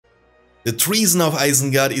The Treason of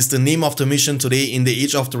Isengard is the name of the mission today in the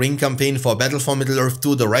Age of the Ring campaign for Battle for Middle-earth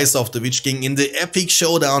 2: The Rise of the Witch King in the epic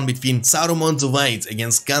showdown between Saruman the White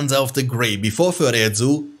against Gandalf the Grey. Before further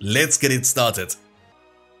ado, let's get it started.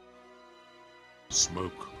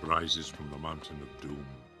 Smoke rises from the mountain of doom.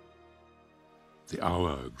 The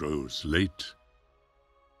hour grows late,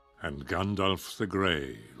 and Gandalf the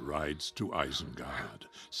Grey rides to Isengard,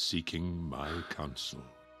 seeking my counsel.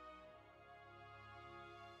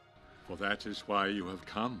 For that is why you have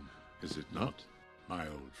come, is it not, my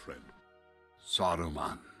old friend?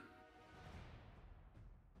 Saruman.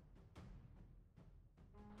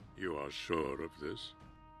 You are sure of this?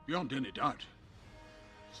 Beyond any doubt.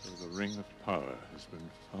 So the Ring of Power has been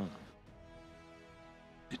found.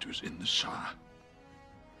 It was in the Shire.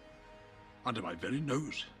 Under my very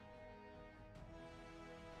nose.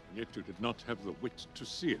 And yet you did not have the wit to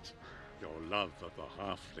see it. Your love of the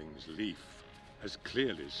Halfling's leaf has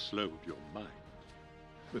clearly slowed your mind.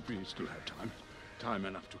 But we still have time. Time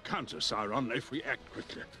enough to counter Sauron if we act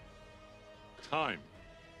quickly. Time?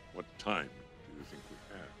 What time do you think we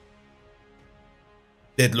have?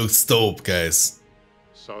 That looks dope, guys.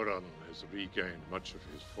 Sauron has regained much of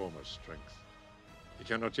his former strength. He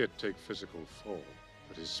cannot yet take physical form,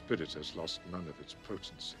 but his spirit has lost none of its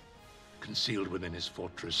potency. Concealed within his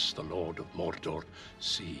fortress, the Lord of Mordor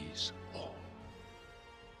sees all.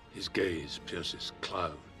 His gaze pierces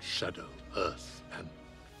cloud, shadow, earth, and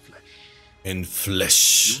flesh. And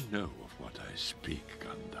flesh. You know of what I speak,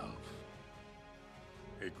 Gandalf.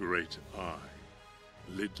 A great eye,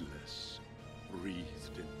 lidless,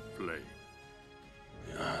 wreathed in flame.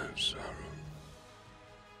 The Eye of Sauron.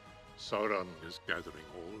 Sauron is gathering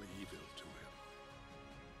all evil to him.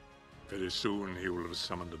 Very soon he will have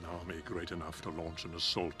summoned an army great enough to launch an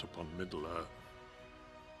assault upon Middle-earth.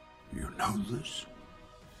 You know this?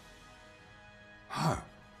 How?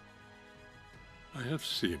 I have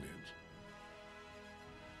seen it.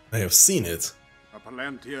 I have seen it. A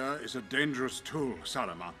Palantir is a dangerous tool,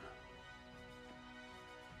 Saruman.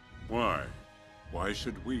 Why? Why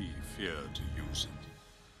should we fear to use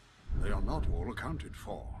it? They are not all accounted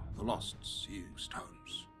for. The lost seeing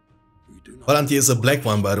stones. We do not. Palantir is a black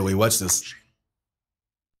one, by the way. Watch this.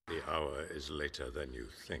 The hour is later than you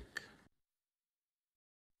think.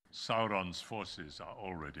 Sauron's forces are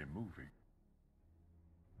already moving.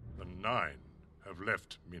 The Nine have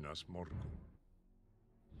left Minas Morgul.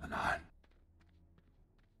 The Nine.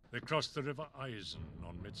 They crossed the River Isen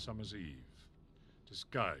on Midsummer's Eve,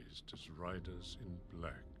 disguised as riders in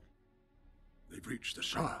black. They've reached the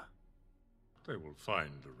Shire. They will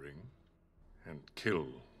find the ring and kill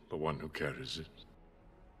the one who carries it.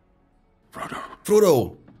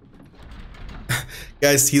 Frodo!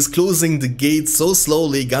 Guys, he's closing the gate so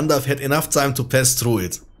slowly, Gandalf had enough time to pass through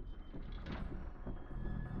it.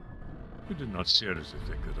 You did not seriously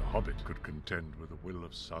think that a hobbit could contend with the will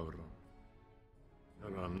of Sauron.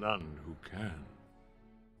 There are none who can.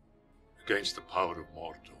 Against the power of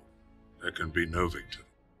Mordor, there can be no victory.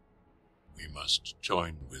 We must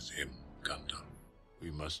join with him, Gandalf.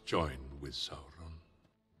 We must join with Sauron.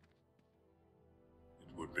 It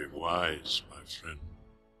would be wise, my friend.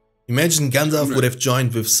 Imagine Gandalf would have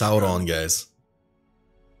joined with Sauron, guys.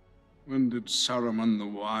 When did Saruman the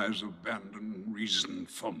Wise abandon reason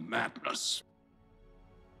for madness?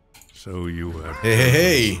 So you have... Hey, hey,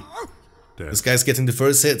 hey! This guy's getting the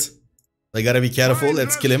first hit. I gotta be careful,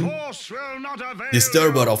 let's kill him.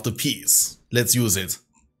 Disturber of the peace. Let's use it.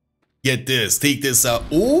 Get this, take this out.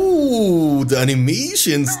 Ooh, the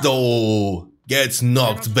animations though. Get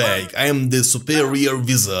knocked back. I am the superior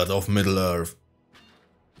wizard of Middle-earth.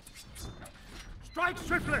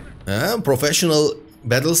 Professional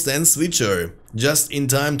battle stance switcher. Just in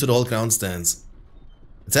time to the all crown stance.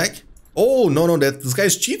 Attack? Oh, no, this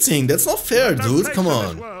guy's cheating. That's not fair, dude. Come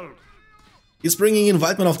on. He's bringing in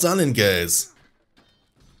Wildman of Dunlin, guys.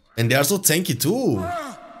 And they are so tanky too.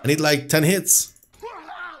 I need like 10 hits.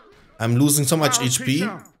 I'm losing so much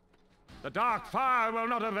HP. The dark fire will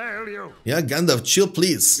not avail you. Yeah, Gandalf, chill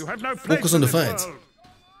please. You have no Focus on the fight.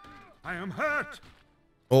 I am hurt.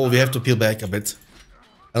 Oh, we have to peel back a bit.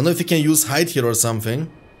 I don't know if we can use hide here or something.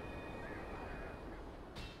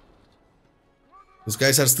 Those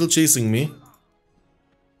guys are still chasing me.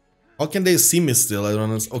 How can they see me still? I don't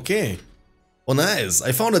understand. Okay. Oh, nice.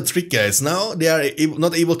 I found a trick, guys. Now they are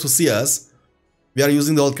not able to see us. We are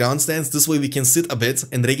using the old ground stance. This way we can sit a bit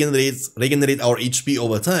and regenerate our HP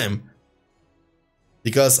over time.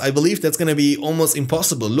 Because I believe that's gonna be almost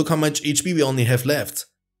impossible. Look how much HP we only have left.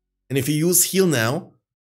 And if we use heal now,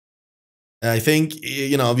 I think,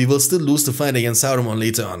 you know, we will still lose the fight against Saruman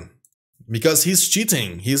later on. Because he's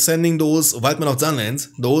cheating. He's sending those White Men of Dunland,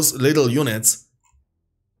 those little units.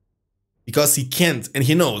 Because he can't, and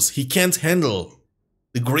he knows, he can't handle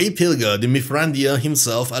the Grey Pilger, the Mithrandir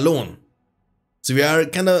himself alone. So we're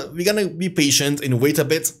gonna be patient and wait a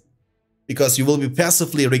bit. Because you will be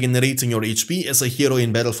passively regenerating your HP as a hero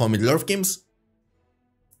in Battle for Middle-earth games.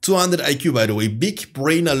 200 IQ, by the way, big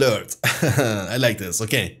brain alert. I like this,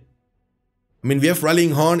 okay. I mean, we have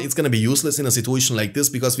Rallying Horn, it's gonna be useless in a situation like this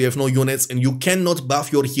because we have no units and you cannot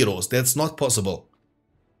buff your heroes, that's not possible.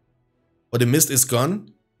 But the mist is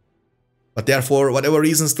gone, but therefore, whatever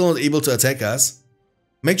reason, still not able to attack us.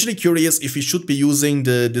 I'm actually curious if we should be using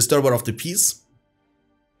the Disturber of the Peace.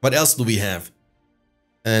 What else do we have?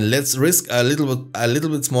 And let's risk a little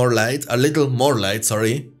more light,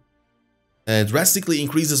 sorry. Drastically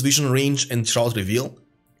increases vision range and shroud reveal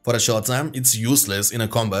for a short time. It's useless in a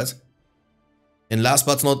combat. And last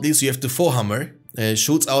but not least, you have the Forehammer.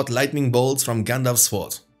 Shoots out lightning bolts from Gandalf's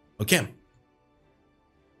sword. Okay.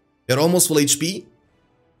 We're almost full HP.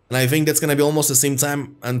 And I think that's gonna be almost the same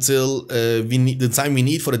time until the time we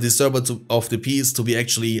need for the Disturber of the Peace to be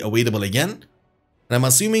actually available again. And I'm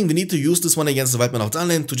assuming we need to use this one against the White Men of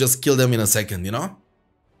Dunland to just kill them in a second, you know?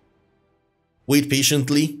 Wait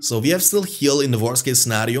patiently. So we have still heal in the worst case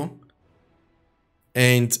scenario.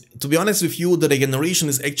 And to be honest with you, the regeneration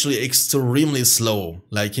is actually extremely slow.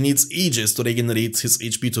 Like, he needs ages to regenerate his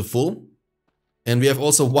HP to full. And we have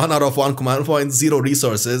also 1 out of 1 command point, 0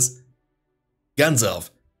 resources.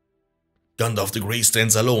 Gandalf. Gandalf the Grey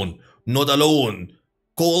stands alone. Not alone.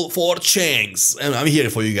 Call for Shanks. And I'm here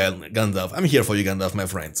for you, Gandalf. I'm here for you, Gandalf, my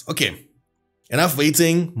friends. Okay. Enough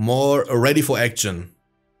waiting. More ready for action.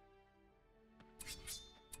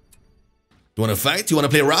 You wanna fight? You wanna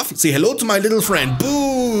play rough? Say hello to my little friend.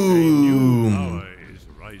 Boom!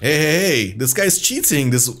 Hey, this guy's cheating,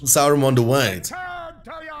 this Saruman the White.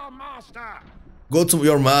 Go to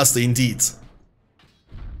your master, indeed.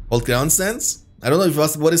 Hold ground stance? I don't know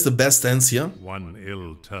if what is the best stance here. One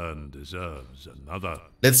ill turn deserves another.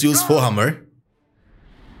 Let's use Forehammer.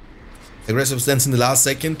 Aggressive stance in the last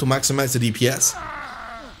second to maximize the DPS.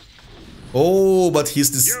 Oh, but he's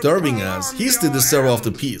disturbing us. He's the disturber of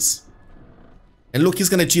the peace. And look, he's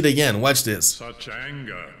gonna cheat again. Watch this. Such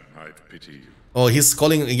anger, I pity you. Oh, he's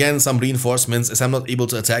calling again some reinforcements as I'm not able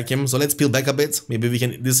to attack him. So let's peel back a bit. Maybe we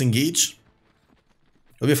can disengage.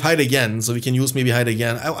 We have hide again, so we can use maybe hide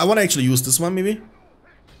again. I want to actually use this one, maybe.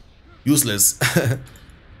 Useless.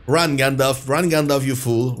 Run, Gandalf, you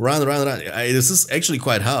fool. Run. This is actually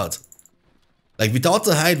quite hard. Like, without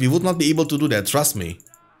the hide, we would not be able to do that, trust me.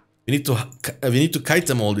 We need to kite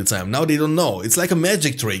them all the time. Now they don't know. It's like a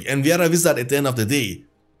magic trick, and we are a wizard at the end of the day.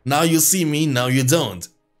 Now you see me, now you don't.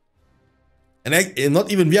 And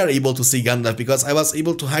not even we are able to see Gandalf, because I was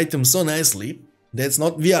able to hide him so nicely. That's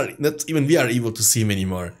not even we are able to see him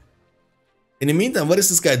anymore. In the meantime, what is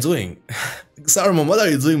this guy doing? Saruman, what are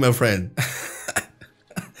you doing, my friend?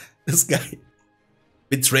 This guy.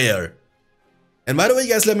 Betrayer. And by the way,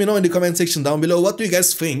 guys, let me know in the comment section down below, what do you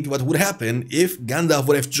guys think what would happen if Gandalf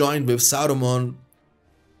would have joined with Saruman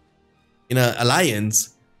in an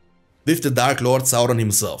alliance with the Dark Lord Sauron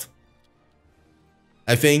himself?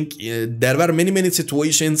 I think there were many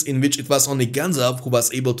situations in which it was only Gandalf who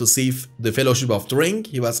was able to save the Fellowship of the Ring.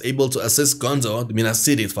 He was able to assist Gondor, the Minas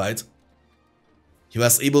Tirith fight. He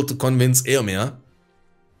was able to convince Éomer.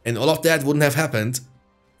 And all of that wouldn't have happened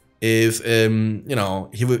if, you know,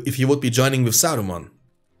 if he would be joining with Saruman.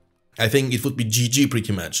 I think it would be GG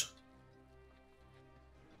pretty much.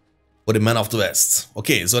 For the Man of the West.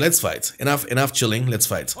 Okay, so let's fight. Enough chilling, let's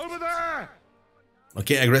fight. Over there!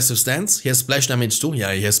 Okay, aggressive stance. He has splash damage too.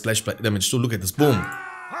 Yeah, he has splash damage too. Look at this. Boom.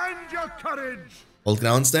 Find your courage! Hold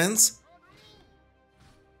ground stance.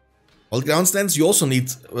 Hold ground stance. You also need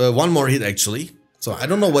one more hit actually. So I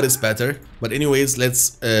don't know what is better. But anyways,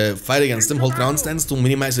 let's fight against him. Hold ground stance to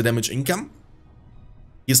minimize the damage income.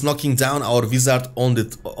 He's knocking down our wizard on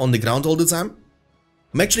the ground all the time.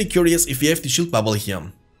 I'm actually curious if we have the shield bubble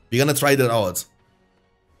here. We're gonna try that out.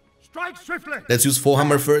 Strike swiftly! Let's use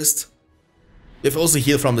Forehammer first. We have also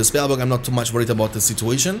healed from the spellbook. I'm not too much worried about the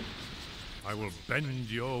situation. I will bend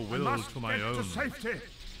your will to my own.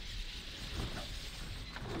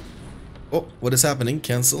 Oh, what is happening?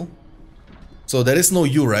 Cancel. So there is no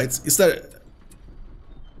U, right? Is there...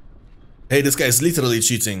 Hey, this guy is literally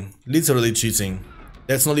cheating. Literally cheating.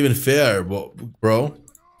 That's not even fair, bro.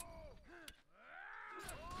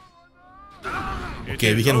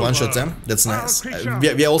 Okay, we can one-shot them. That's nice.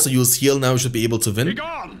 We also use heal now. We should be able to win.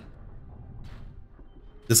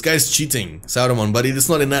 This guy's cheating, Saruman, but it is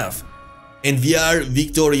not enough. And we are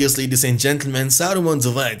victorious, ladies and gentlemen. Saruman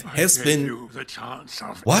the White has been... The chance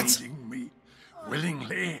of what? me.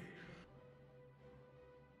 willingly.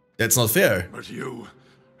 That's not fair. But you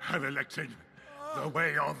have elected the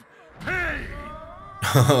way of pain.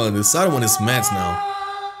 The Saruman is mad now.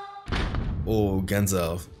 Oh,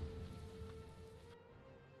 Gandalf.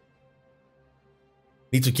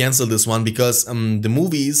 Need to cancel this one because the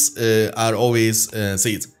movies are always,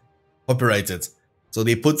 say it, copyrighted. So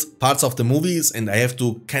they put parts of the movies and I have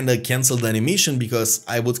to kinda cancel the animation because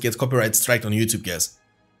I would get copyright strike on YouTube, guys.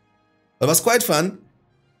 But it was quite fun.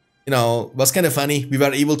 You know, it was kinda funny. We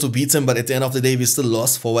were able to beat him, but at the end of the day we still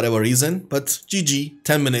lost for whatever reason. But GG,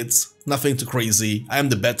 10 minutes, nothing too crazy. I am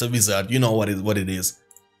the better wizard, you know what it is.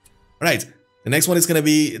 Alright, the next one is gonna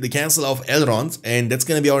be the cancel of Elrond, and that's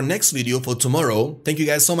gonna be our next video for tomorrow. Thank you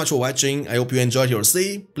guys so much for watching. I hope you enjoyed your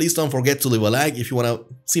stay. Please don't forget to leave a like if you wanna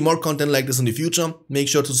see more content like this in the future. Make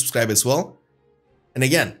sure to subscribe as well. And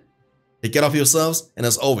again, take care of yourselves, and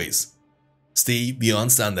as always, stay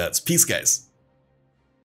beyond standards. Peace, guys.